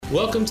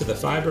Welcome to the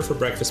Fiber for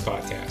Breakfast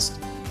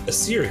podcast, a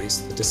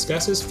series that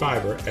discusses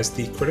fiber as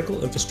the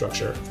critical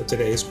infrastructure for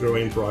today's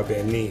growing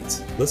broadband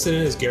needs. Listen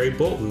in as Gary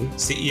Bolton,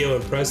 CEO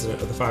and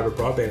President of the Fiber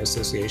Broadband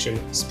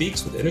Association,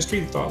 speaks with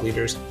industry thought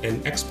leaders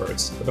and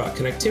experts about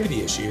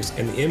connectivity issues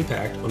and the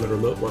impact on the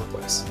remote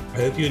workplace. I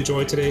hope you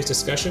enjoyed today's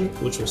discussion,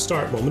 which will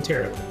start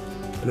momentarily.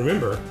 And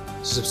remember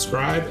to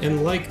subscribe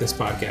and like this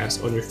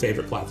podcast on your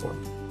favorite platform.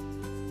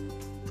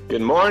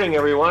 Good morning,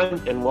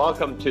 everyone, and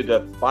welcome to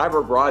the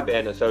Fiber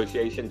Broadband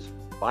Association's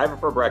Fiber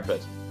for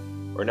Breakfast.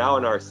 We're now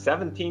in our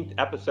 17th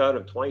episode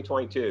of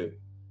 2022.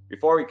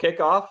 Before we kick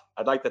off,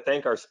 I'd like to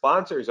thank our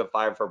sponsors of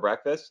Fiber for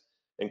Breakfast,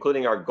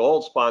 including our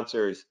gold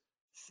sponsors,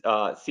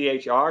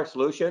 CHR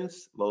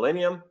Solutions,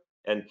 Millennium,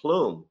 and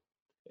Plume,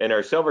 and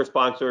our silver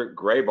sponsor,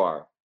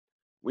 Graybar.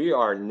 We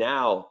are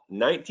now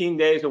 19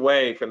 days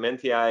away from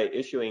NTI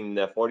issuing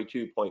the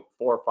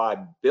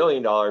 $42.45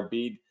 billion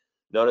BEAD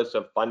Notice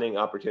of Funding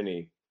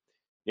Opportunity.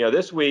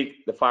 This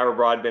week, the Fiber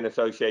Broadband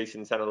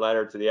Association sent a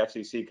letter to the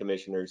FCC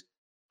commissioners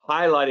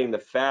highlighting the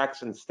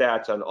facts and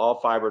stats on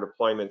all fiber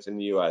deployments in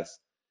the U.S.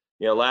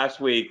 Last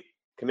week,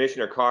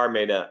 Commissioner Carr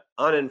made an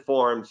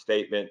uninformed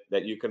statement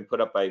that you can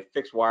put up a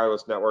fixed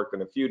wireless network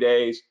in a few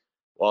days,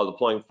 while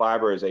deploying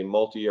fiber is a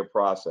multi-year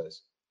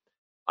process.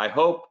 I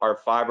hope our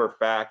fiber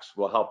facts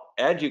will help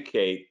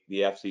educate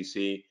the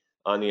FCC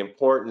on the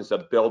importance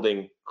of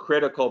building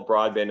critical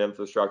broadband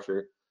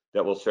infrastructure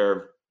that will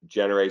serve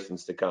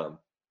generations to come.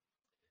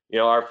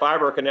 Our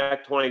Fiber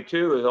Connect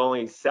 22 is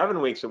only 7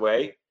 weeks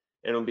away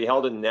and will be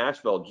held in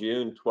Nashville,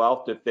 June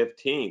 12th to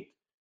 15th.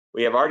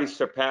 We have already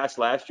surpassed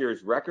last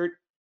year's record,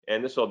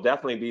 and this will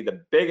definitely be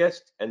the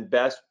biggest and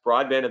best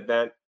broadband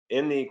event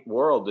in the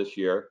world this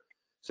year.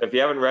 So if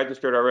you haven't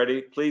registered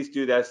already, please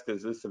do this,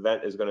 because this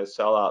event is going to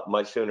sell out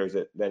much sooner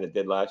than it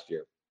did last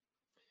year.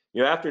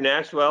 After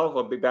Nashville,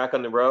 we'll be back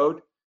on the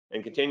road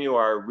and continue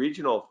our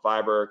regional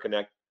Fiber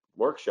Connect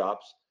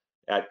workshops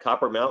at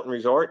Copper Mountain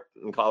Resort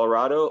in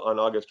Colorado on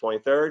August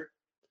 23rd,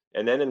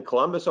 and then in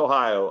Columbus,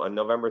 Ohio on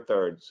November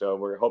 3rd. So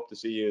we hope to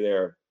see you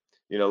there.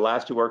 The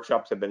last 2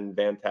 workshops have been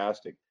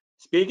fantastic.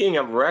 Speaking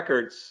of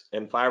records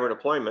and fiber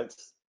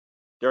deployments,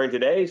 during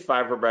today's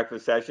Fiber for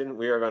Breakfast session,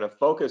 we are going to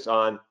focus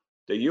on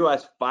the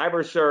U.S.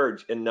 fiber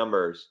surge in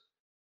numbers.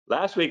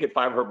 Last week at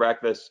Fiber for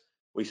Breakfast,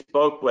 we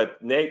spoke with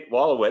Nate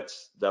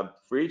Wolowitz, the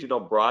Regional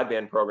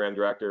Broadband Program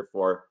Director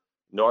for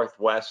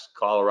Northwest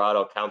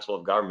Colorado Council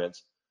of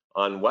Governments,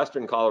 on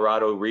Western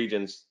Colorado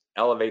region's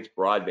Elevates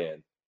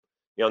Broadband.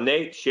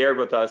 Nate shared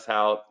with us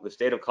how the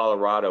state of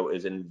Colorado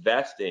is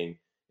investing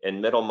in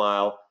middle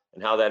mile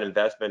and how that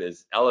investment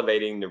is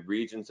elevating the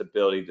region's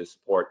ability to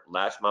support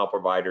last mile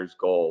providers'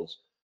 goals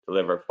to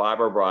deliver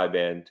fiber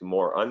broadband to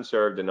more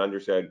unserved and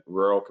underserved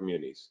rural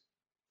communities.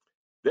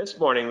 This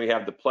morning, we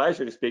have the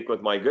pleasure to speak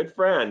with my good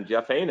friend,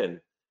 Jeff Hainan,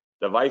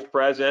 the Vice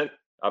President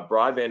of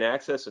Broadband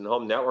Access and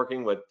Home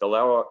Networking with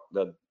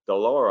the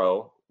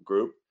Dell'Oro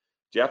Group.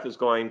 Jeff is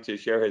going to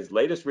share his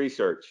latest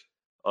research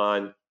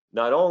on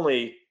not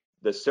only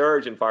the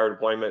surge in fiber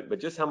deployment,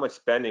 but just how much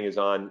spending is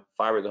on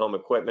fiber to the home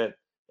equipment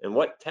and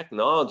what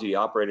technology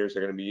operators are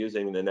going to be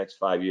using in the next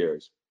 5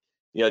 years.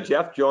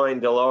 Jeff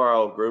joined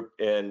Dell'Oro Group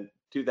in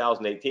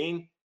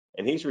 2018,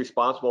 and he's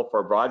responsible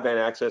for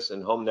broadband access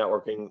and home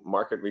networking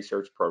market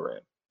research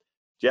program.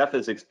 Jeff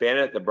has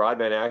expanded the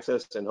broadband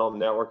access and home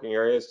networking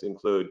areas to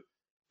include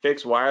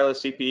fixed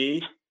wireless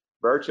CPE,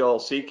 virtual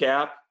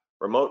CCAP,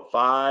 remote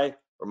PHY,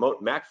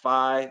 remote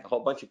MAC-PHY, a whole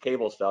bunch of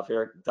cable stuff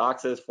here,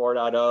 DOCSIS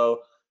 4.0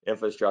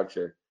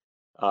 infrastructure.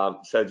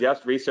 So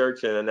Jeff's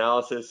research and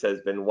analysis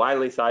has been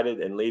widely cited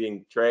in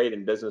leading trade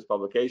and business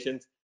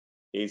publications.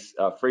 He's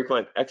a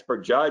frequent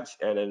expert judge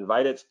and an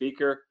invited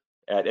speaker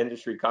at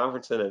industry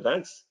conferences and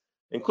events,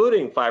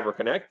 including Fiber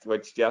Connect,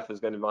 which Jeff is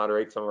going to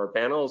moderate some of our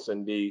panels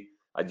and be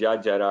a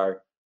judge at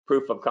our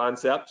proof of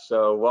concept.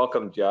 So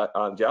welcome, Jeff.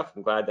 I'm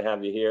glad to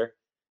have you here.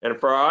 And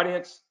for our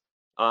audience,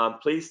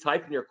 please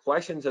type in your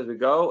questions as we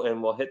go,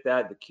 and we'll hit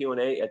the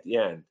Q&A at the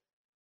end.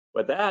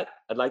 With that,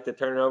 I'd like to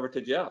turn it over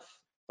to Jeff.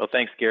 Well,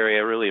 thanks, Gary.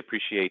 I really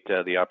appreciate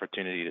the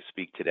opportunity to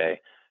speak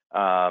today.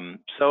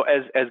 So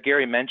as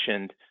Gary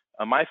mentioned,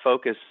 my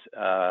focus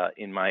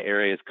in my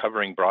area is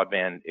covering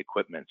broadband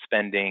equipment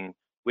spending,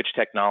 which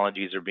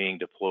technologies are being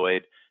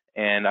deployed,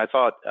 and I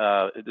thought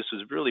this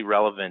was really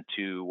relevant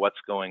to what's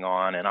going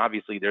on. And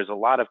obviously, there's a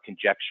lot of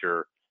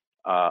conjecture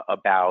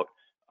about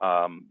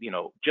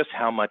just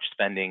how much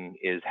spending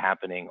is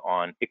happening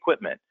on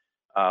equipment,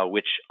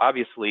 which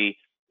obviously,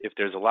 if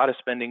there's a lot of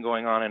spending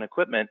going on in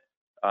equipment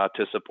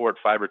to support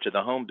fiber to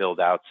the home build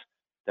outs,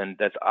 then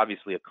that's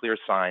obviously a clear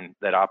sign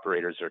that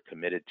operators are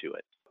committed to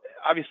it.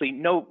 Obviously,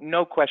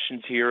 no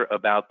questions here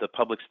about the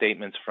public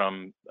statements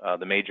from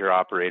the major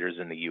operators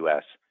in the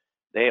U.S.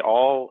 They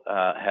all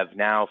have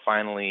now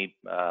finally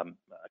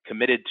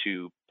committed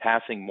to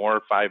passing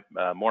more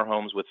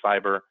homes with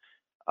fiber.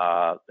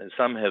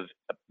 Some have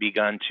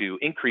begun to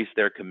increase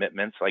their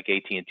commitments, like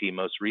AT&T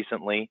most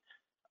recently,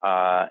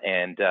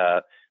 and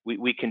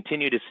we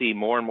continue to see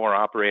more and more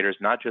operators,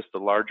 not just the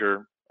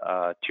larger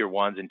tier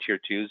ones and tier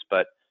twos,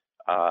 but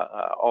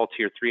all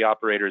Tier 3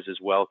 operators as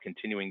well,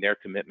 continuing their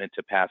commitment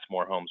to pass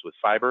more homes with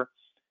fiber.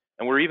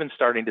 And we're even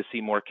starting to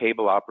see more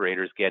cable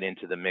operators get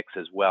into the mix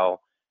as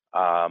well,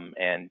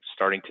 and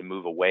starting to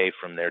move away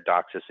from their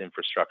DOCSIS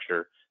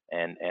infrastructure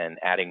and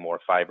adding more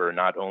fiber,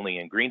 not only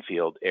in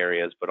greenfield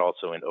areas, but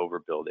also in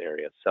overbuild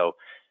areas. So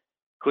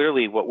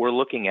clearly what we're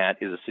looking at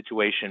is a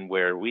situation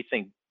where we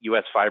think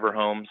US fiber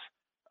homes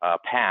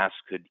passed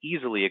could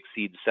easily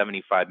exceed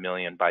 75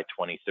 million by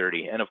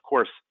 2030. And of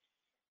course,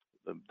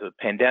 the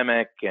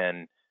pandemic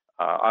and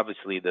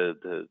obviously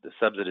the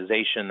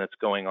subsidization that's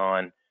going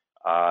on,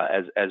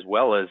 as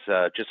well as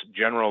just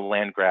general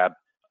land grab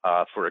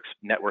for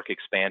network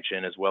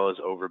expansion, as well as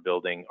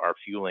overbuilding, are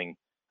fueling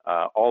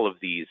all of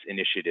these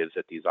initiatives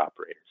at these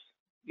operators.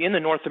 In the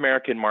North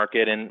American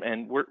market, and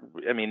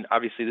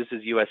obviously this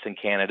is US and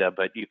Canada,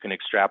 but you can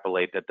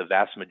extrapolate that the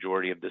vast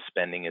majority of the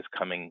spending is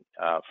coming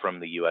from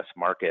the US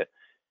market.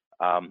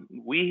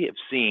 We have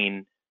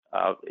seen,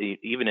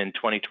 even in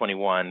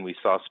 2021, we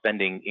saw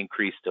spending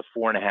increase to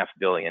 $4.5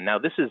 billion. Now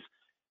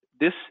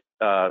this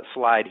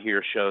slide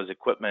here shows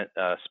equipment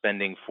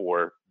spending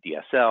for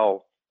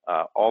DSL,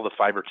 all the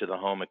fiber to the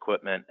home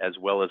equipment, as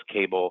well as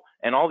cable,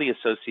 and all the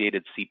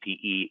associated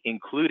CPE,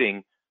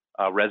 including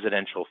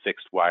residential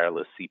fixed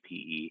wireless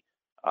CPE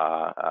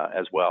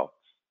as well.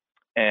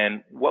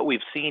 And what we've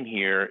seen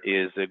here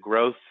is the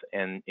growth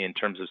in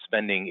terms of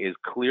spending is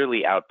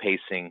clearly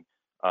outpacing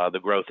the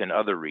growth in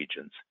other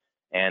regions.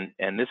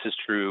 And this is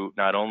true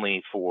not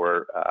only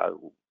for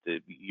the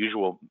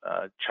usual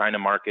China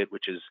market,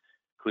 which is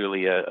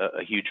clearly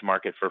a huge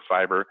market for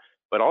fiber,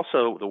 but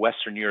also the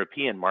Western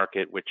European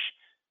market, which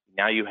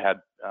now you have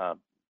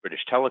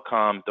British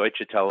Telecom,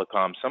 Deutsche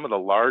Telekom, some of the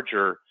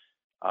larger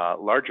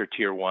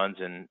tier ones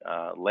and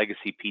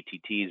legacy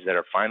PTTs that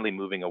are finally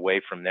moving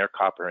away from their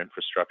copper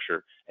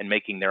infrastructure and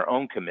making their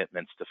own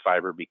commitments to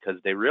fiber because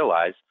they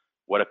realize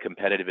what a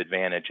competitive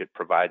advantage it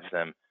provides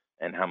them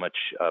and how much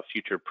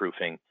future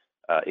proofing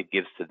it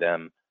gives to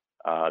them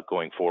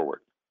going forward.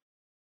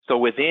 So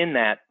within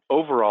that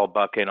overall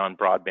bucket on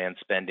broadband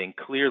spending,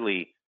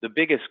 clearly the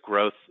biggest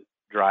growth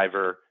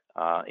driver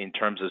in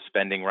terms of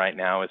spending right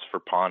now is for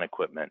PON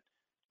equipment.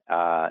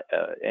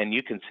 And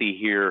you can see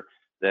here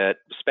that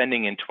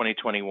spending in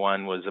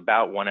 2021 was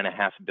about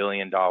 $1.5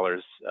 billion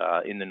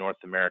in the North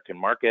American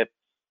market.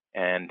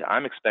 And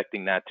I'm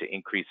expecting that to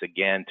increase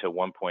again to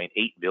 $1.8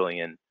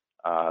 billion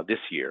this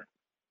year.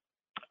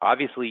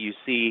 Obviously, you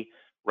see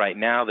right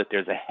now that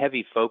there's a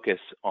heavy focus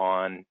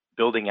on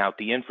building out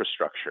the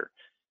infrastructure.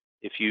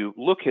 If you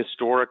look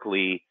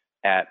historically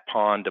at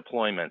PON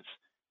deployments,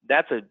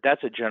 that's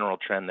a general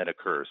trend that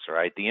occurs,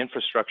 right? The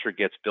infrastructure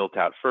gets built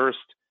out first,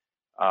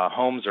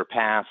 homes are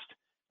passed,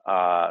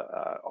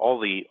 all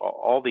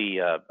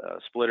the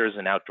splitters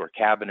and outdoor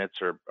cabinets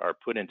are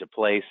put into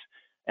place,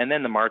 and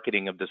then the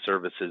marketing of the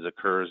services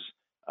occurs,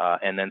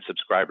 and then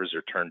subscribers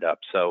are turned up.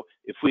 So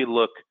if we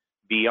look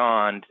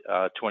beyond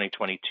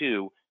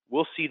 2022,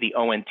 we'll see the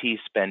ONT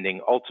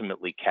spending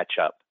ultimately catch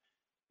up.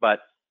 But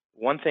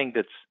one thing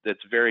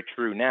that's very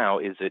true now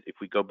is that if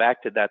we go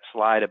back to that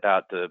slide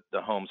about the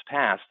homes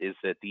passed, is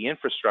that the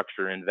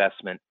infrastructure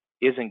investment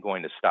isn't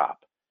going to stop.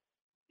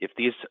 If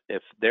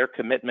their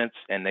commitments,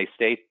 and they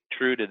stay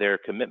true to their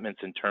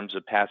commitments in terms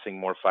of passing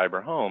more fiber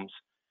homes,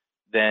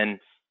 then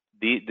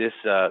this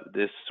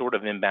sort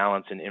of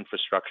imbalance in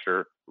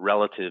infrastructure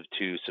relative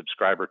to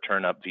subscriber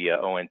turn up via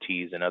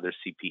ONTs and other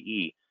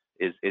CPE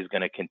is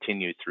going to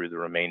continue through the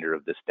remainder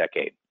of this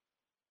decade.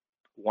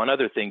 One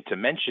other thing to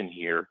mention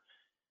here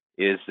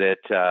is that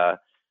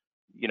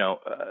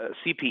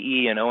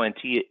CPE and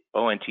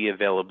ONT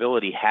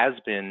availability has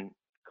been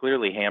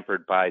clearly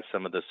hampered by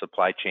some of the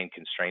supply chain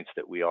constraints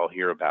that we all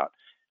hear about.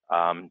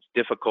 It's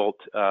difficult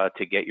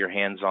to get your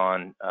hands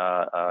on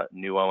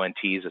new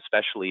ONTs,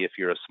 especially if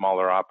you're a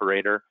smaller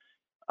operator.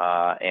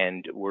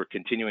 And we're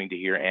continuing to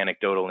hear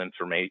anecdotal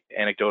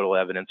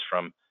evidence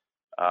from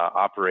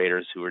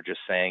operators who are just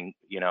saying,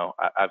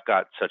 I've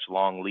got such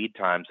long lead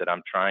times that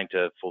I'm trying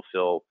to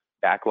fulfill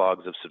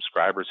backlogs of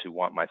subscribers who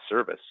want my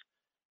service.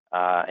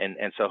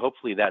 And so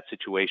hopefully that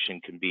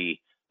situation can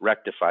be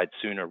rectified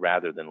sooner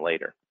rather than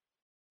later.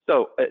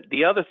 So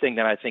the other thing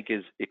that I think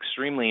is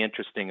extremely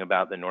interesting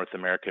about the North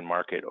American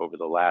market over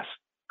the last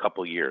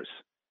couple years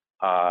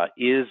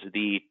is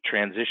the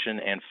transition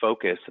and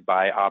focus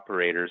by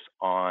operators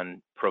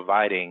on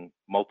providing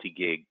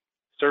multi-gig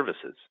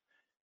services.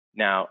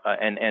 Now,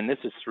 and this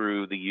is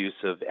through the use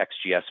of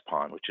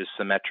XGS-PON, which is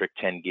symmetric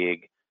 10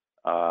 gig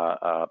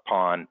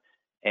PON.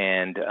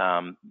 And,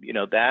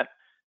 that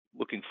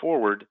looking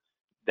forward,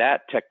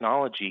 that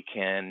technology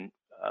can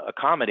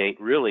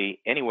accommodate really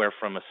anywhere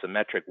from a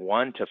symmetric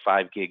 1 to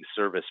 5 gig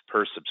service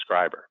per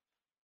subscriber.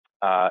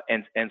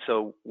 And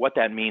so what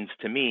that means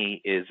to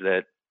me is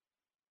that,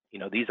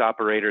 these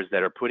operators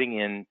that are putting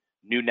in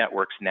new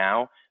networks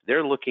now,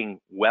 they're looking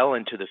well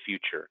into the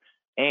future.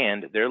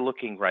 And they're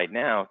looking right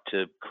now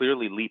to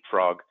clearly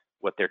leapfrog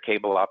what their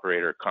cable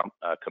operator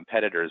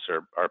competitors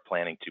are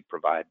planning to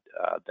provide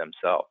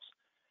themselves.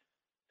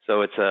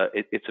 So it's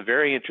a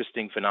very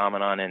interesting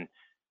phenomenon, and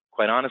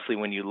quite honestly,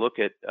 when you look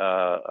at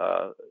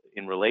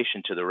in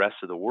relation to the rest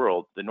of the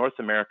world, the North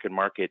American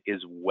market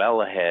is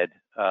well ahead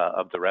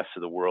of the rest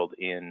of the world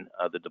in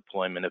the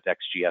deployment of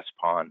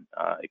XGS-PON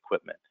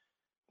equipment.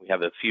 We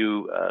have a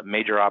few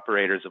major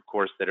operators, of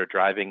course, that are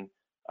driving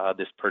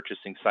this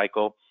purchasing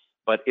cycle,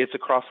 but it's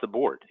across the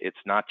board. It's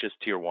not just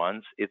tier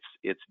ones,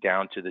 it's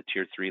down to the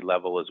tier 3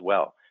 level as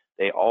well.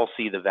 They all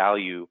see the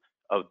value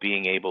of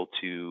being able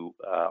to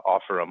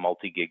offer a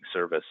multi-gig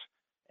service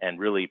and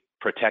really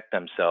protect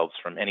themselves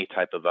from any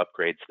type of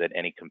upgrades that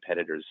any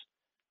competitors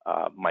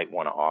might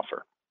want to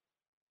offer.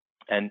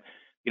 And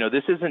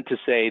this isn't to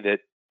say that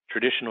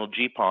traditional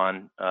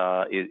GPON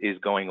is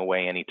going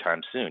away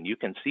anytime soon. You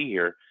can see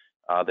here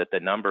that the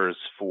numbers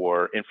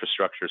for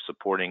infrastructure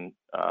supporting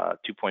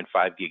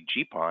 2.5 gig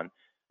GPON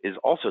is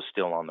also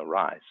still on the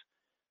rise.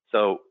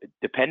 So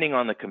depending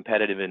on the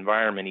competitive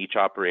environment each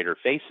operator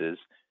faces,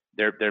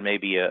 there may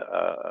be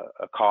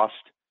a cost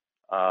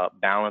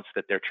balance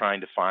that they're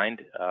trying to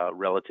find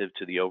relative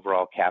to the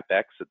overall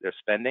CapEx that they're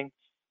spending.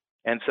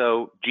 And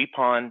so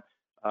GPON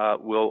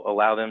will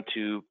allow them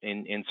to,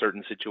 in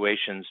certain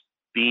situations,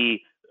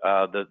 be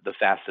the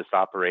fastest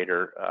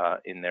operator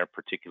in their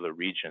particular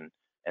region.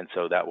 And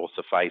so that will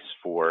suffice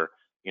for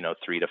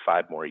 3 to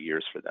 5 more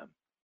years for them.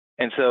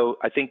 And so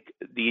I think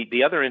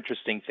the other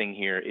interesting thing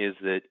here is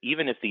that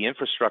even if the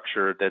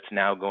infrastructure that's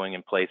now going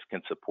in place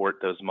can support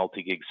those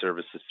multi-gig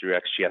services through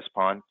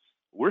XGS-PON,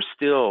 we're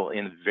still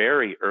in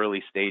very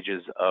early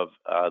stages of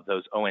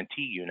those ONT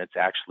units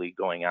actually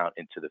going out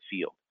into the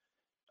field.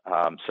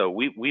 So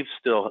we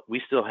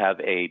still have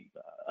a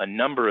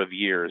number of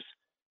years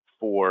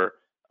for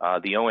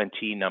the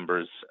ONT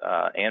numbers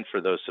and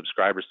for those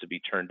subscribers to be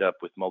turned up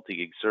with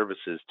multi-gig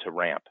services to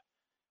ramp.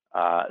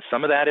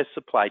 Some of that is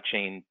supply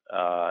chain,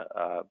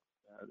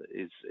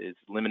 is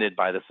limited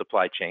by the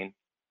supply chain.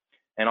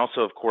 And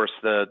also, of course,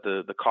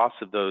 the cost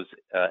of those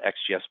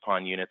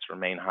XGS-PON units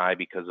remain high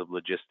because of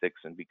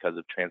logistics and because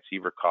of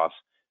transceiver costs,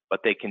 but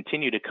they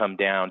continue to come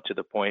down to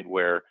the point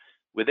where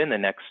within the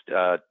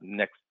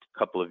next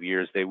couple of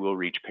years, they will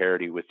reach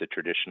parity with the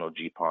traditional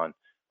GPON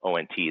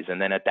ONTs. And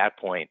then at that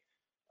point,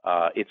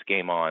 it's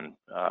game on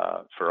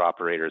for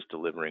operators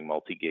delivering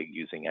multi-gig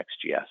using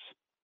XGS.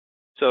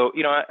 So,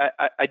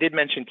 I did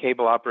mention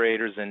cable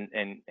operators,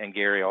 and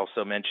Gary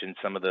also mentioned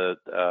some of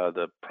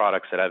the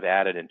products that I've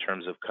added in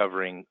terms of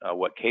covering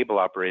what cable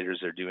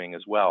operators are doing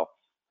as well.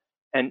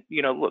 And,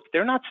 look,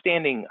 they're not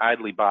standing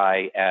idly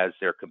by as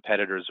their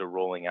competitors are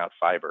rolling out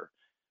fiber.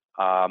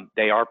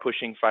 They are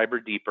pushing fiber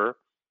deeper,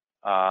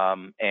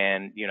 and,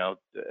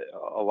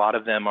 a lot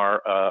of them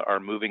are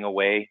moving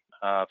away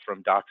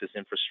from DOCSIS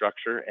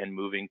infrastructure and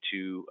moving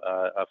to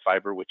a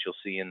fiber, which you'll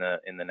see in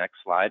the next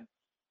slide.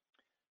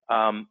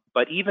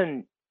 But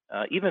even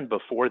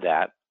before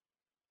that,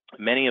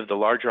 many of the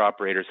larger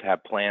operators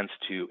have plans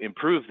to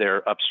improve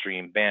their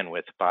upstream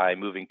bandwidth by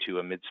moving to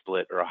a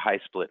mid-split or a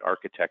high-split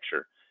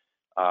architecture,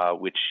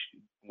 which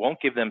won't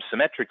give them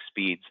symmetric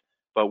speeds,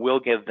 but will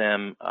give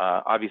them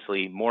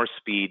obviously more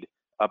speed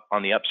up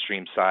on the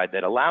upstream side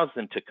that allows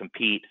them to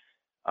compete,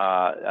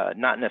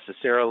 not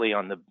necessarily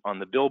on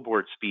the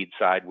billboard speed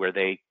side where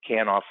they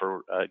can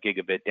offer a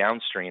gigabit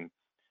downstream,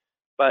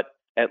 but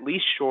at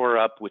least shore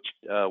up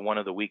one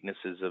of the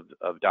weaknesses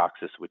of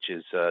DOCSIS, which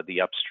is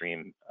the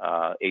upstream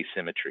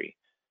asymmetry.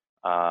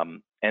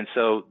 And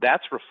so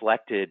that's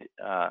reflected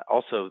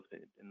also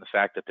in the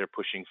fact that they're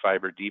pushing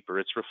fiber deeper.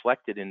 It's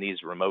reflected in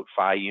these remote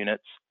PHY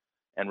units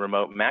and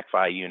remote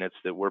MAC-PHY units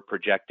that we're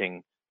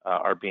projecting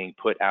are being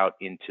put out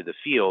into the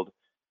field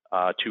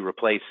to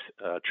replace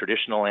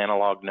traditional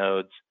analog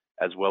nodes,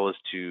 as well as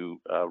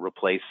to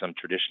replace some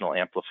traditional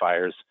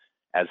amplifiers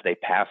as they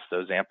pass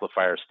those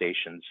amplifier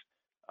stations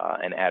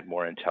and add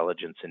more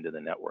intelligence into the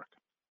network.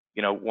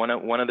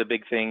 One of the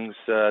big things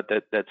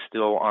that's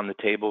still on the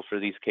table for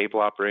these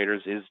cable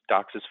operators is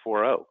DOCSIS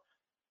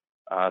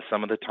 4.0.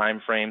 Some of the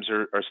timeframes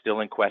are still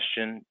in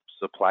question.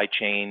 Supply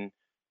chain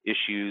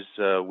issues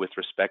with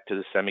respect to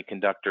the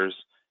semiconductors,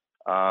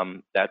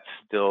 that's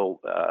still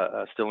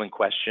in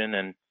question,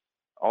 and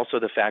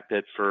also the fact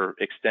that for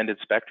extended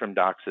spectrum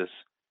DOCSIS,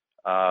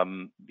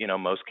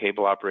 most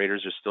cable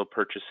operators are still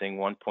purchasing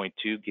 1.2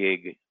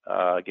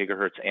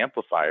 gigahertz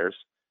amplifiers.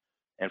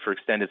 And for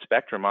extended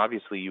spectrum,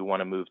 obviously you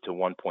want to move to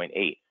 1.8.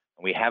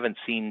 We haven't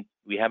seen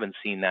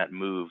that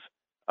move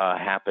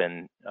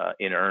happen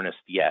in earnest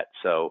yet.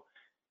 So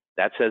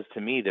that says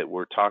to me that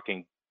we're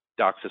talking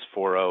DOCSIS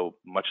 4.0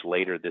 much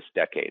later this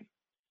decade.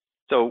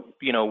 So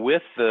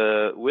with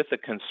the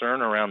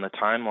concern around the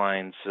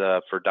timelines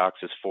for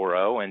DOCSIS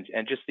 4.0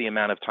 and just the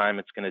amount of time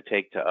it's going to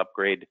take to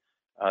upgrade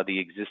the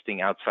existing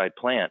outside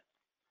plant,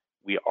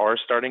 we are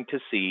starting to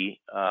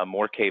see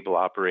more cable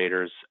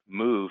operators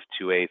move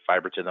to a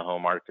fiber to the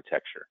home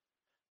architecture.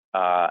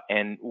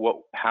 And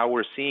how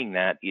we're seeing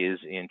that is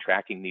in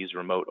tracking these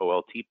remote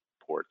OLT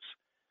ports.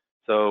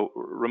 So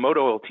remote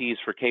OLTs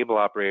for cable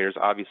operators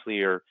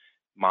obviously are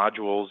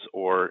modules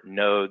or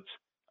nodes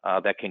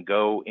that can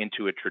go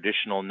into a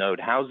traditional node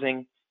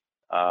housing,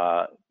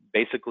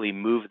 basically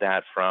move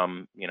that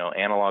from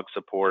analog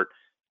support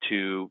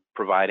to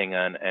providing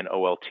an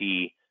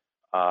OLT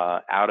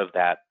out of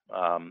that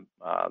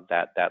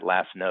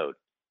last node.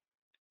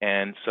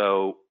 And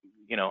so,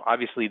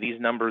 obviously these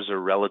numbers are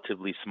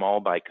relatively small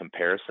by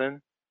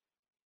comparison,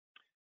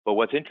 but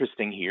what's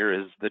interesting here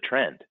is the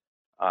trend.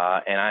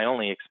 And I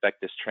only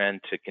expect this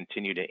trend to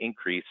continue to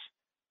increase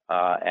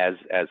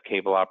as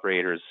cable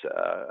operators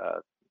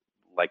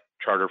like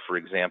Charter, for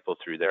example,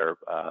 through their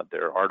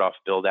RDOF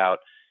build out,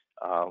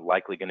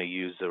 likely going to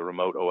use a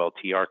remote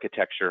OLT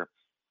architecture,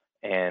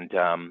 and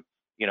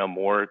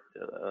more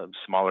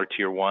smaller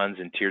tier 1s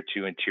and tier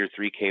 2 and tier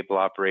 3 cable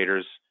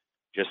operators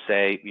just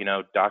say,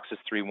 DOCSIS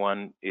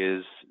 3.1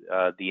 is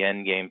the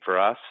end game for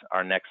us.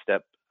 Our next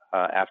step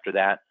after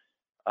that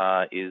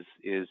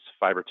is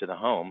fiber to the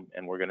home,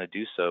 and we're going to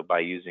do so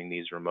by using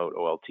these remote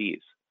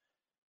OLTs.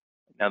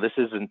 Now, this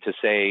isn't to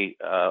say,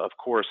 of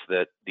course,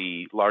 that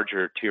the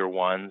larger tier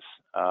 1s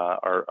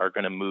are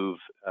going to move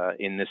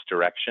in this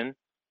direction.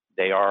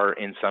 They are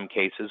in some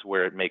cases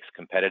where it makes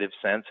competitive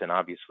sense, and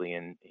obviously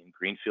in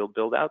greenfield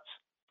buildouts.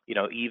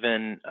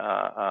 Even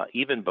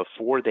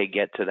before they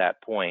get to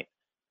that point,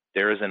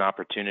 there is an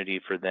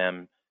opportunity for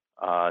them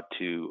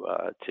to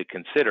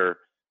consider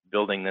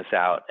building this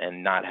out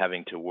and not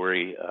having to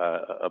worry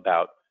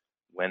about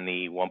when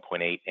the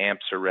 1.8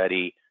 amps are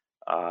ready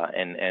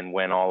and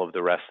when all of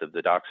the rest of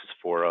the DOCSIS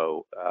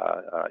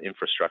 4.0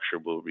 infrastructure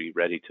will be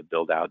ready to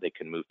build out. They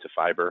can move to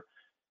fiber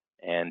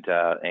and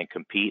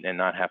compete and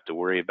not have to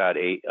worry about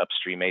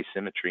upstream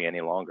asymmetry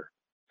any longer.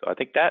 So I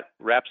think that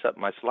wraps up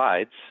my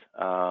slides.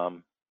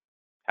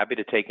 Happy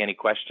to take any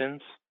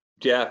questions.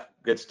 Jeff,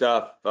 good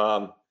stuff.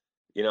 I'm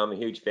a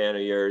huge fan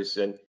of yours,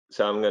 and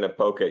so I'm going to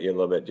poke at you a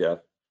little bit, Jeff.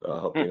 I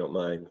hope you don't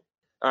mind.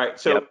 All right,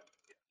 so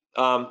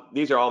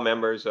these are all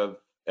members of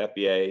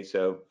FBA,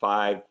 so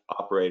 5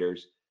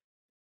 operators,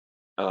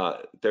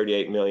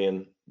 38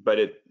 million, but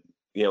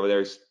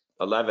there's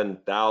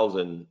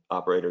 11,000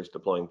 operators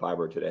deploying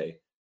fiber today.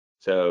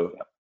 So,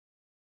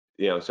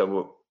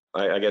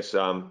 I guess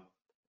I'm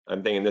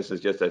thinking this is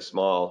just a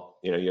small,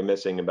 you're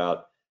missing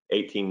about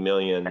 18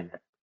 million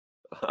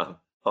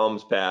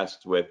homes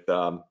passed with,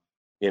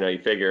 you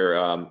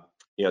figure,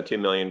 2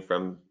 million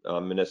from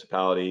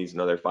municipalities,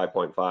 another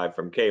 5.5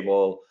 from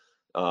cable,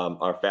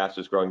 our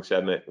fastest growing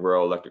segment,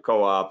 rural electric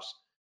co-ops,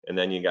 and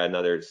then you got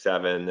another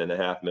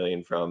 7.5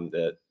 million from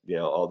the,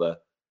 all the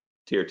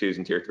tier 2s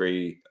and tier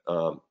 3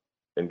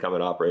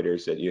 incumbent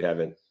operators that you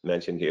haven't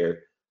mentioned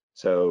here.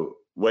 So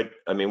we're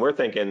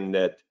thinking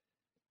that,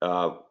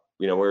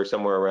 we're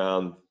somewhere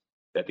around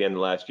at the end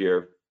of last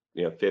year,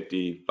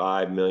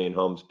 55 million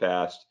homes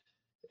passed,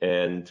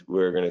 and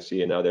we're going to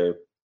see another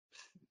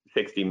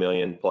 60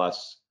 million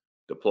plus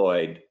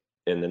deployed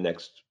in the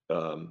next,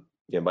 by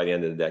the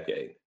end of the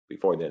decade,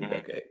 before the end of the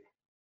decade.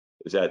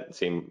 Does that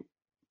seem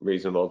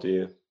reasonable to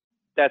you?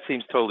 That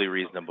seems totally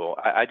reasonable.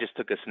 I just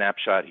took a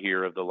snapshot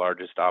here of the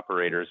largest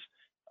operators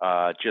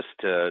just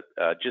to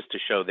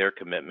show their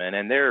commitment,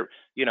 and they're,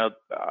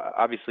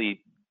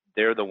 obviously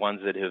they're the ones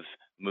that have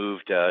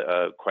moved,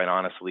 quite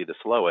honestly, the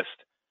slowest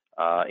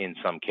in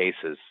some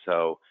cases.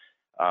 So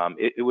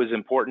it was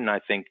important, I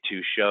think,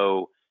 to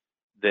show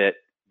that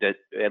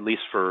at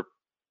least for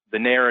the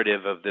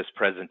narrative of this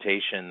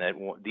presentation, that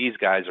these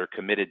guys are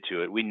committed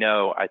to it. We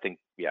know, I think,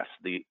 yes,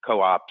 the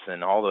co-ops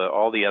and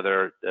all the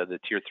other the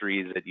tier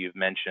 3s that you've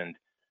mentioned,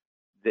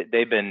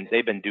 they've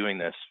been doing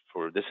this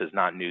this is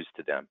not news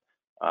to them.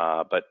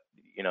 But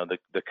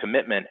the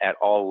commitment at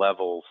all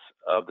levels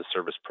of the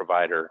service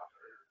provider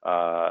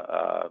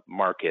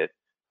market,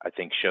 I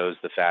think, shows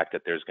the fact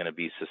that there's going to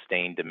be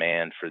sustained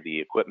demand for the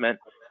equipment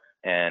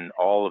and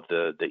all of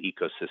the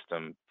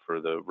ecosystem for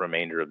the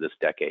remainder of this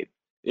decade.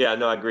 Yeah,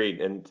 no, I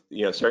agreed. And,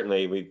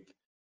 certainly we've,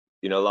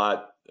 a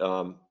lot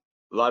of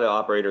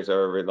operators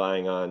are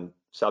relying on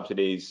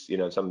subsidies,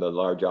 some of the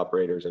large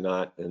operators are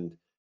not, and,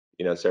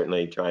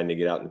 certainly trying to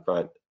get out in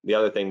front. The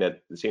other thing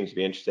that seems to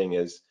be interesting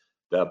is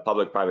the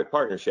public-private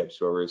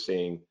partnerships, where we're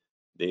seeing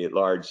the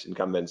large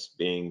incumbents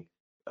being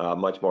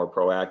much more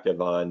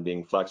proactive on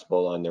being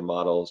flexible on their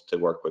models to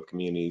work with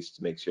communities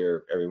to make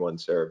sure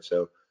everyone's served.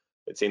 So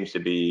it seems to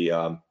be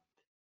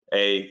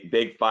a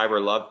big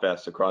fiber love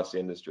fest across the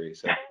industry.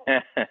 So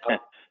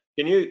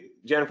can you,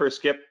 Jennifer,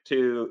 skip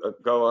to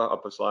go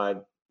up a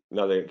slide?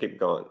 No, keep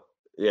going.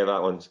 Yeah,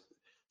 that one's.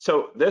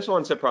 So this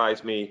one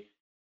surprised me,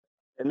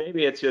 and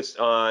maybe it's just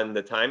on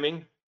the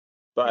timing,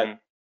 but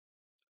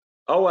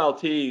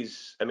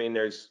OLTs,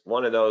 there's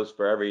one of those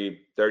for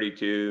every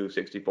 32,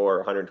 64,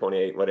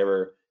 128,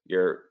 whatever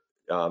your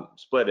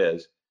split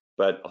is,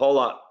 but a whole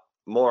lot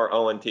more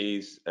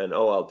ONTs and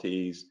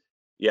OLTs.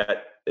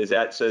 Yet,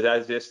 that's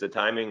just the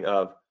timing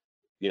of,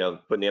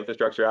 putting the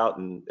infrastructure out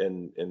and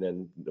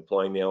then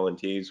deploying the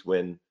ONTs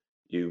when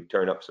you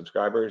turn up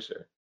subscribers?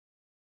 Or?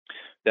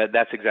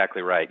 That's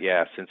exactly right.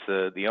 Yeah, since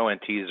the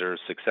ONTs are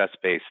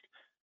success-based,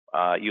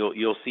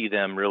 you'll see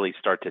them really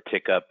start to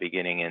tick up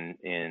beginning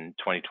in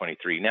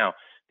 2023. Now,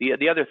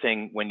 the other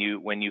thing, when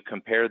you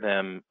compare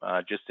them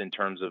just in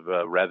terms of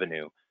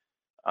revenue,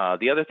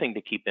 the other thing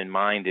to keep in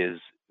mind is,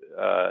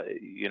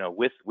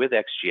 with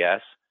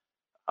XGS,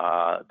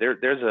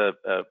 there's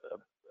a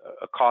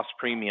cost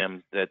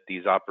premium that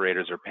these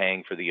operators are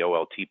paying for the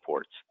OLT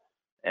ports,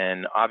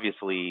 and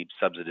obviously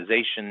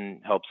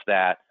subsidization helps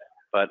that,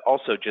 but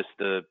also just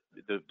the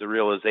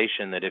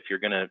realization that if you're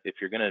gonna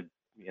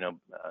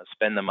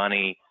spend the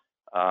money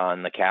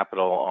and the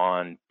capital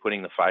on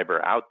putting the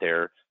fiber out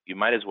there, you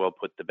might as well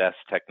put the best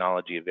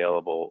technology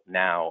available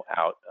now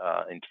out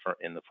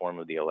in the form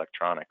of the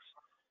electronics.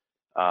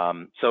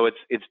 So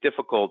it's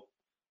difficult,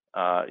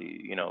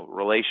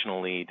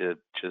 relationally to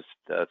just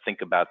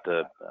think about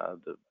the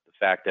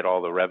fact that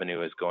all the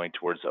revenue is going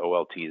towards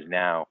OLTs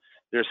now.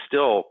 There's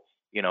still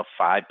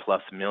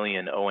 5+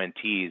 million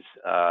ONTs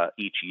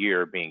each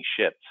year being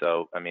shipped.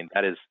 So I mean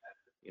that is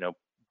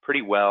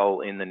pretty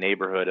well in the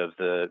neighborhood of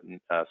the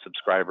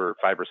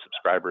fiber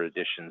subscriber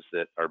additions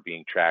that are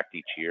being tracked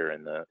each year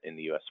in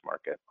the U.S.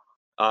 market.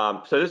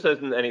 So this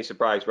isn't any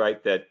surprise,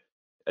 right? That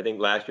I think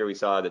last year we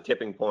saw the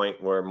tipping point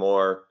where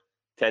more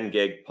 10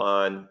 gig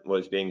PON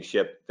was being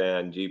shipped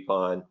than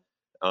GPON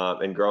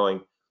and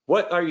growing.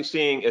 What are you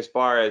seeing as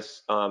far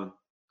as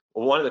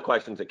one of the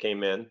questions that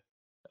came in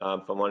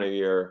from one of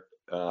your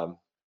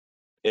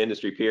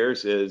industry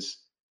peers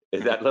is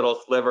that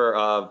little sliver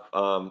of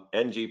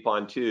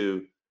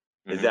NG-PON2,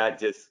 is that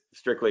just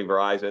strictly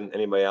Verizon?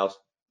 Anybody else?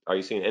 Are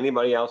you seeing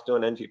anybody else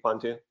doing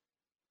NG-PON2?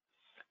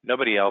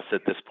 Nobody else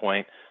at this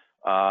point.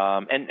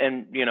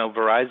 And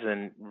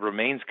Verizon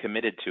remains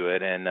committed to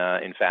it, and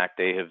in fact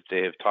they have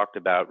talked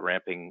about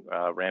ramping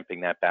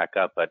that back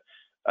up. But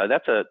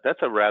that's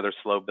a rather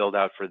slow build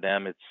out for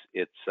them.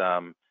 It's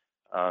in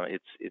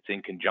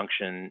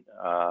conjunction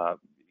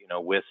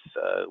with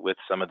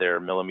some of their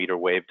millimeter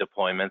wave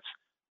deployments,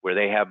 where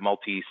they have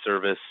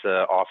multi-service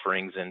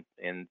offerings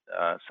in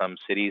some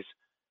cities.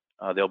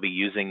 They'll be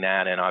using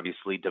that and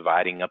obviously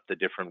dividing up the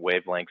different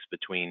wavelengths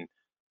between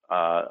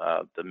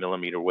the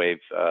millimeter wave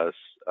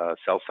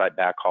cell site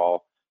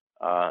backhaul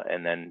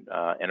and then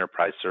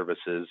enterprise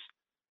services,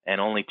 and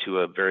only to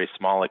a very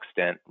small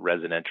extent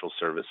residential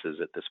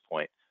services at this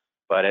point.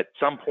 But at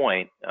some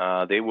point,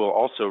 they will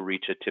also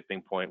reach a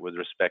tipping point with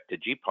respect to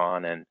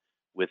GPON, and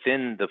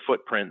within the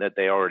footprint that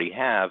they already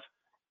have,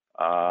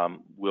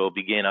 we'll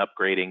begin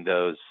upgrading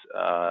those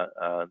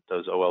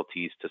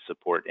OLTs to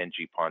support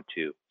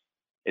NG-PON2.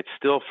 It's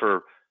still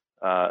for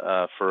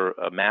a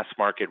mass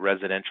market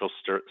residential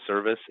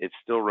service. It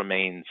still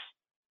remains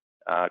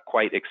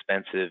quite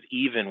expensive,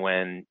 even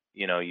when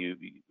you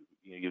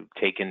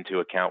take into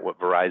account what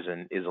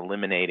Verizon is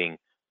eliminating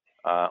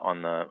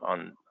on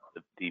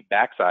the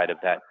backside of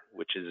that,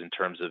 which is in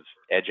terms of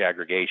edge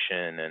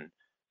aggregation and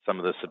some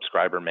of the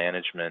subscriber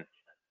management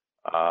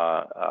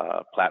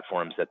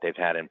platforms that they've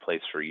had in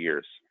place for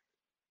years.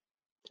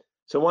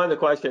 So one of the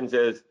questions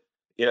is,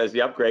 is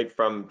the upgrade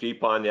from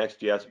GPON to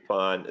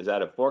XGS-PON, is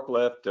that a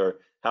forklift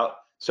or how?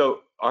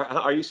 So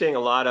are you seeing a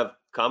lot of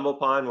combo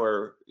PON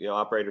where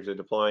operators are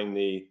deploying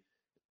the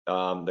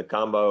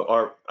combo,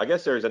 or I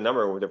guess there's a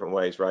number of different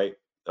ways, right,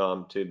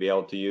 to be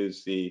able to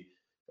use the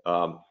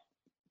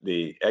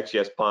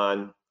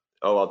XGS-PON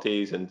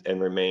OLTs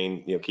and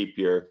remain, keep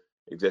your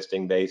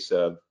existing base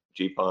of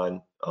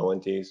GPON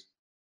ONTs?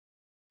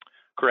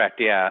 Correct.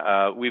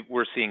 Yeah,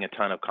 we're seeing a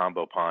ton of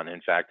combo PON. In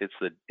fact, it's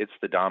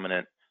the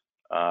dominant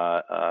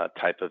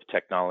type of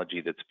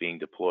technology that's being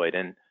deployed.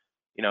 And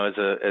as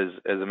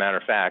a matter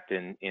of fact,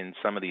 in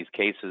some of these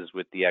cases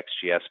with the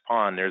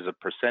XGS-PON, there's a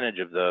percentage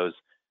of those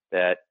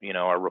that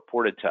are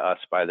reported to us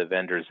by the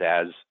vendors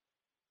as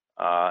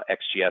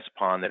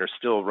XGS-PON that are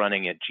still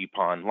running at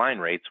GPON line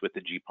rates with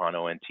the GPON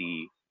ONT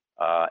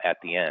at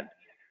the end.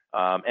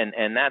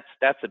 And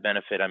that's a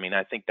benefit. I mean,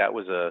 I think that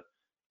was a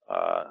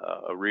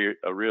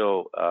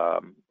real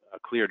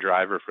clear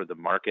driver for the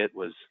market,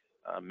 was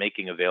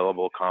making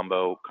available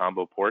combo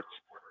ports.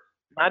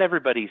 Not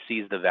everybody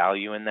sees the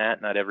value in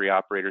that. Not every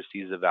operator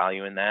sees the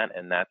value in that,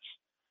 and that's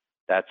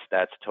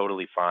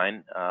totally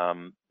fine.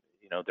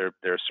 There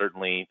are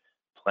certainly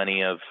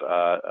plenty of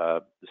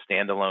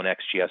standalone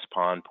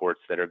XGS-PON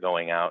ports that are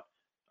going out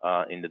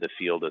into the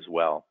field as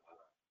well.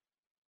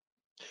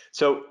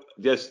 So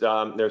just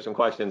there's some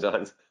questions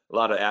on a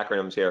lot of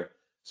acronyms here.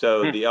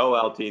 So the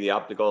OLT, the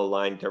optical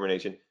line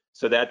termination.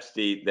 So that's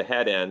the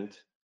head end.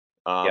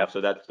 Yep.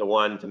 So that's the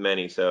one to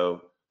many.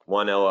 So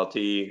one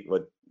OLT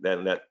would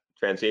then that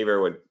transceiver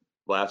would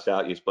blast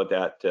out. You split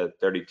that to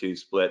 32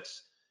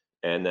 splits,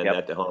 and then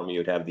at the home you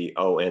would have the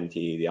ONT,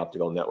 the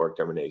optical network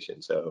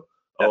termination. So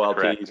that's OLTs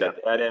correct.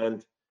 At the head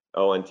end,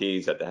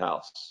 ONTs at the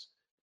house.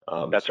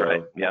 That's so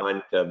right. Yep.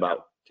 1 to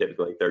about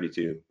typically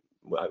 32,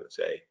 I would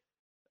say.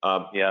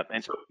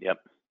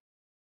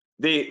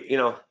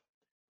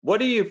 What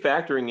are you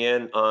factoring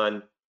in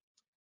on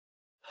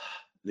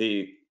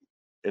the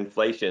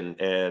inflation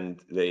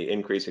and the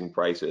increasing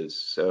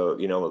prices? So,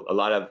 a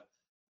lot of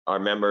our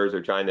members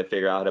are trying to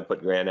figure out how to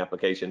put grant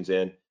applications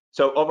in.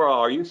 So overall,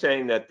 are you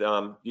saying that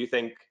you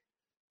think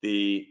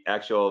the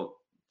actual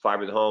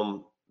fiber to the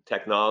home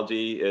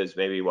technology is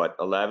maybe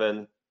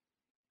 11%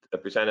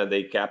 of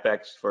the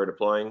capex for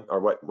deploying,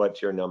 or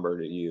what's your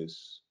number to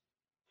use?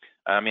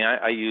 I mean,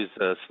 I use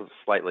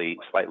slightly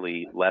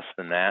less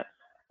than that.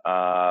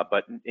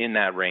 but in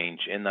that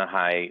range, in the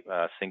high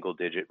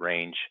single-digit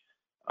range.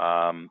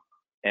 And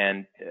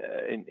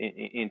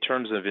in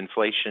terms of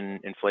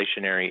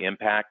inflationary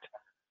impact,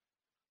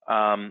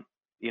 I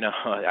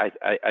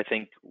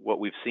think what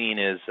we've seen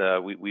is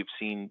we've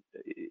seen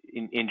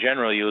in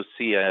general you'll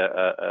see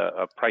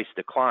a price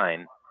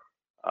decline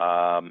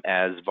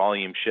as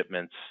volume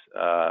shipments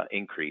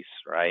increase,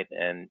 right?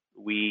 And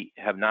we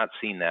have not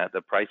seen that.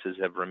 The prices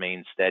have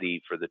remained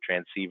steady for the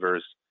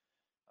transceivers,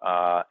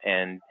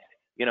 and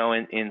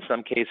in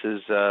some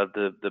cases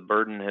the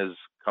burden has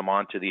come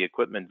onto the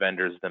equipment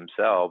vendors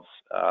themselves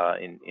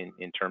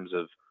in terms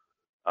of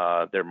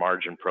their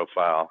margin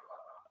profile,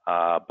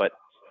 but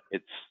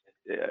it's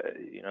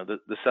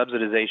the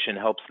subsidization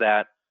helps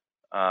that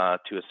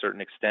to a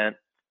certain extent.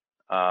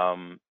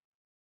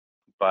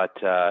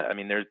 But I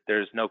mean,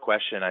 there's no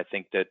question. I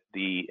think that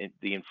the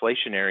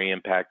inflationary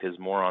impact is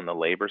more on the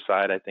labor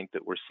side. I think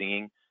that we're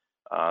seeing.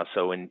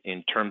 So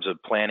in terms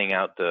of planning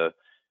out the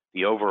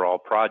overall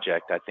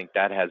project, I think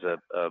that has a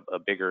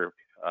bigger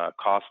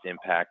cost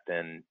impact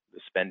than the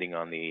spending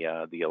on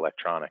the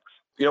electronics.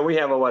 We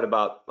have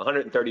about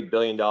 $130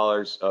 billion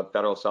of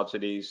federal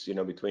subsidies,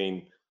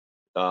 between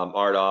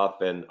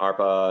RDOF and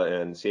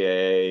ARPA and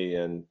CAA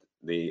and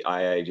the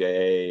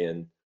IIJA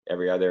and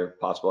every other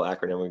possible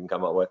acronym we can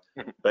come up with.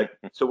 But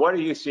so what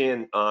are you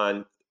seeing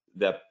on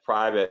the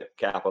private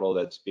capital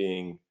that's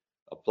being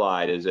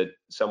applied? Is it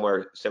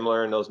somewhere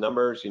similar in those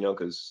numbers?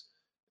 Because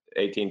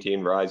AT&T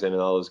and Verizon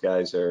and all those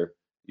guys are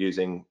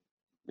using,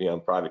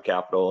 private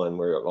capital, and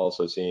we're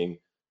also seeing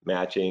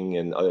matching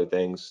and other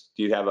things.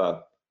 Do you have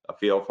a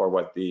feel for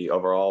what the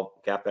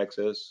overall CapEx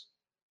is?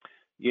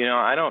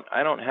 I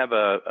don't have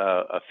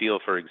a feel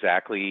for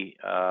exactly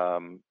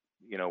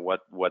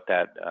what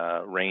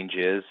that range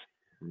is.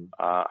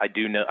 I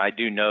do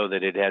know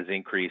that it has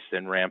increased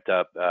and ramped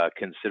up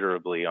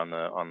considerably on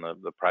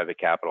the private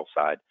capital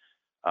side,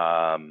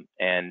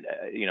 and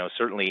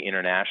certainly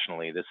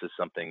internationally, this is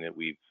something that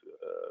we've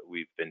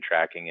been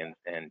tracking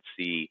and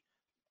see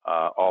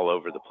all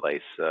over the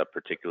place,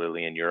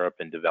 particularly in Europe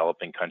and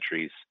developing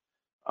countries.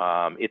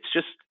 It's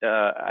just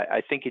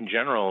I think in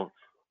general,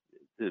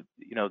 the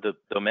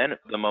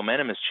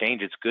momentum has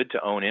changed. It's good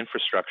to own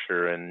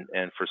infrastructure, and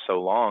for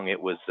so long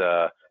it was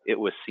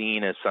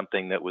seen as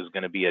something that was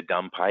going to be a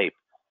dumb pipe,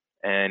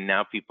 and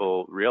now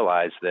people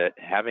realize that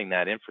having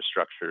that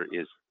infrastructure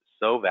is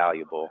so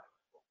valuable,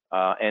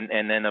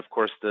 and then of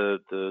course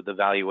the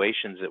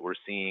valuations that we're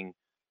seeing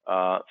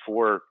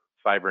for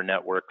fiber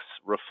networks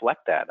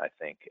reflect that, I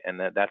think, and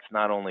that's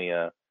not only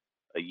a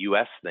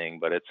U.S. thing,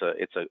 but it's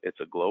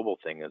a global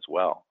thing as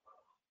well.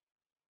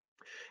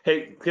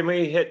 Hey, can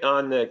we hit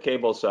on the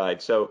cable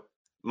side? So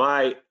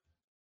I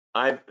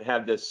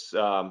have this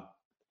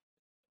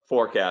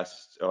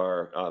forecast,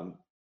 or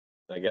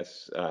I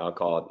guess I'll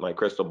call it my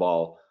crystal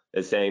ball,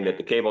 is saying that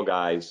the cable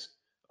guys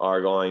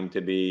are going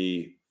to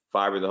be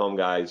fiber to the home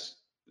guys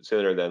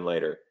sooner than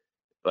later.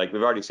 Like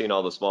we've already seen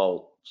all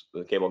the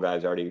cable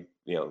guys already,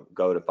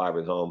 go to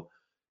fiber to the home.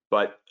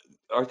 But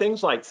are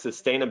things like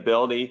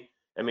sustainability?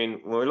 I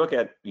mean, when we look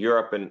at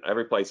Europe and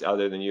every place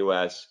other than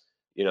U.S.,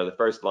 the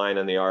first line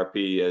on the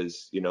RP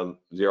is,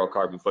 zero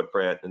carbon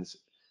footprint. And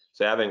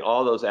so having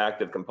all those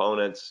active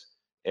components,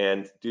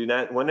 and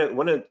when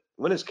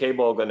is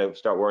cable going to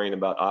start worrying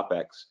about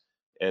OpEx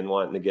and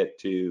wanting to get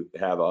to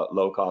have a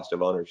low cost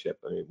of ownership?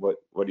 I mean,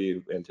 what do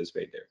you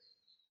anticipate there?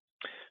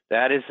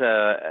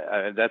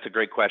 That's a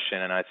great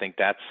question, and I think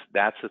that's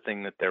the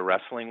thing that they're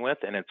wrestling with,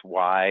 and it's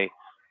why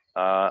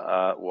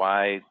the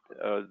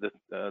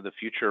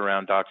future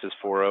around DOCSIS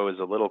 4.0 is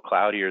a little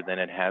cloudier than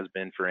it has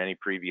been for any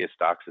previous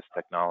DOCSIS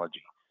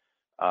technology,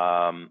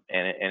 and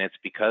it's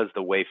because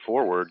the way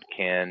forward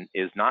this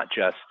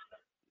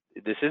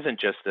isn't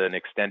just an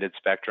extended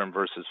spectrum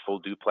versus full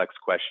duplex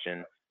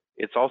question.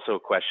 It's also a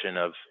question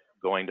of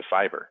going to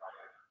fiber.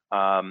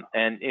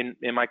 And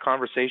in my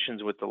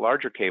conversations with the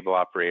larger cable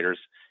operators,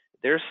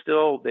 they're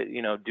still,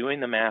 doing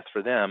the math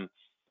for them.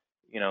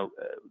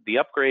 The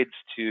upgrades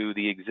to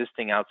the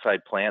existing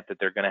outside plant that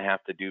they're going to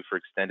have to do for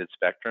extended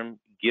spectrum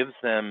gives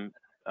them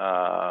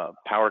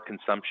power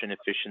consumption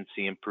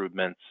efficiency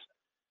improvements.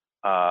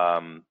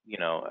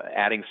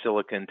 Adding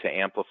silicon to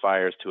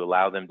amplifiers to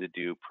allow them to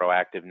do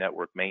proactive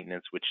network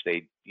maintenance, which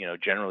they,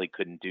 generally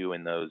couldn't do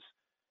in those,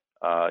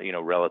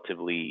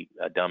 relatively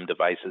dumb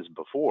devices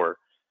before.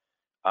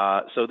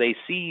 So they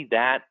see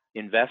that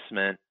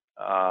investment,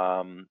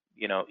 even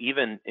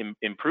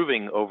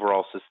improving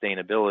overall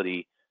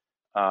sustainability,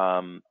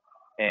 and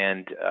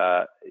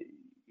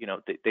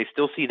they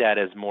still see that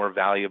as more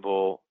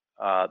valuable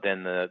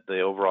than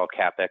the overall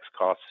CapEx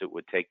costs it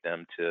would take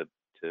them to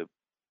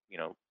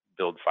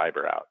build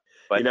fiber out.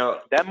 But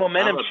that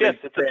momentum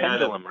shift, it's a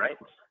pendulum, right?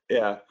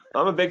 Yeah,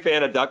 I'm a big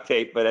fan of duct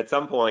tape, but at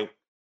some point,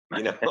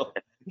 you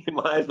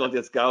might as well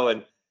just go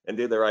and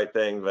do the right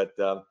thing. But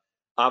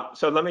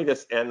so let me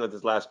just end with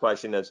this last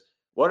question: is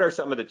what are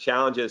some of the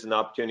challenges and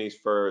opportunities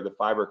for the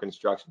fiber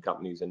construction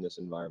companies in this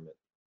environment?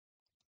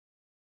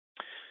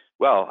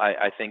 Well,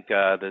 I think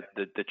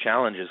the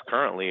challenges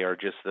currently are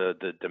just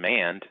the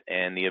demand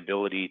and the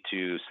ability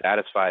to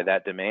satisfy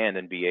that demand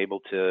and be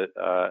able to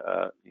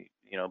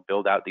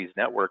build out these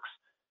networks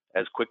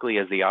as quickly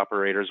as the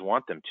operators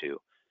want them to.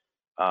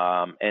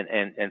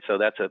 And so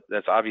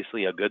that's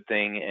obviously a good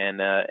thing and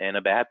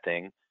a bad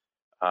thing.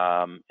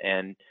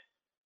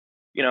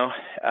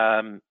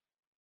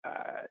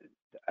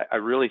 I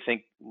really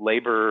think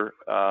labor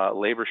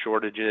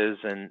shortages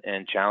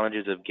and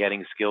challenges of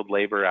getting skilled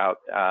labor out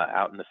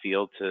in the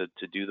field to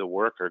do the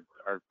work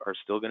are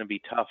still going to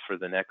be tough for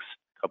the next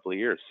couple of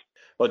years.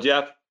 Well,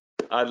 Jeff,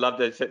 I'd love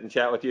to sit and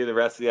chat with you the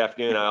rest of the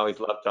afternoon. I always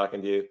love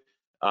talking to you.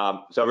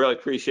 So I really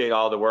appreciate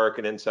all the work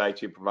and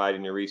insights you provide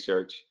in your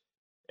research.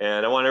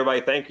 And I want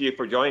everybody to thank you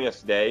for joining us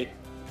today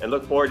and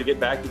look forward to get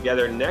back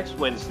together next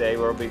Wednesday,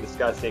 where we'll be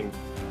discussing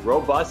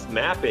robust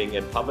mapping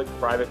and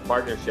public-private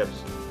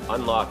partnerships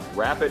unlock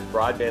rapid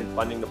broadband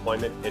funding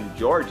deployment in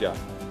Georgia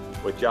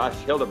with Josh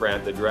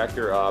Hildebrandt, the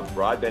Director of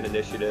Broadband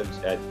Initiatives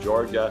at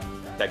Georgia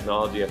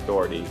Technology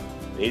Authority.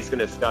 And he's going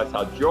to discuss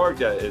how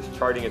Georgia is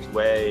charting its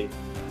way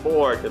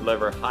forward to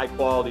deliver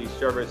high-quality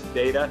service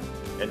data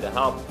and to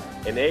help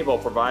enable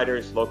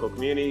providers, local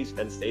communities,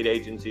 and state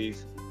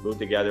agencies move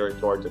together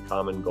towards a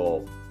common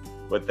goal.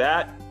 With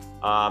that,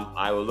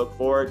 I will look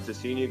forward to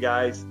seeing you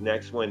guys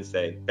next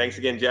Wednesday. Thanks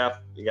again, Jeff.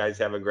 You guys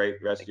have a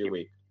great rest of your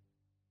week.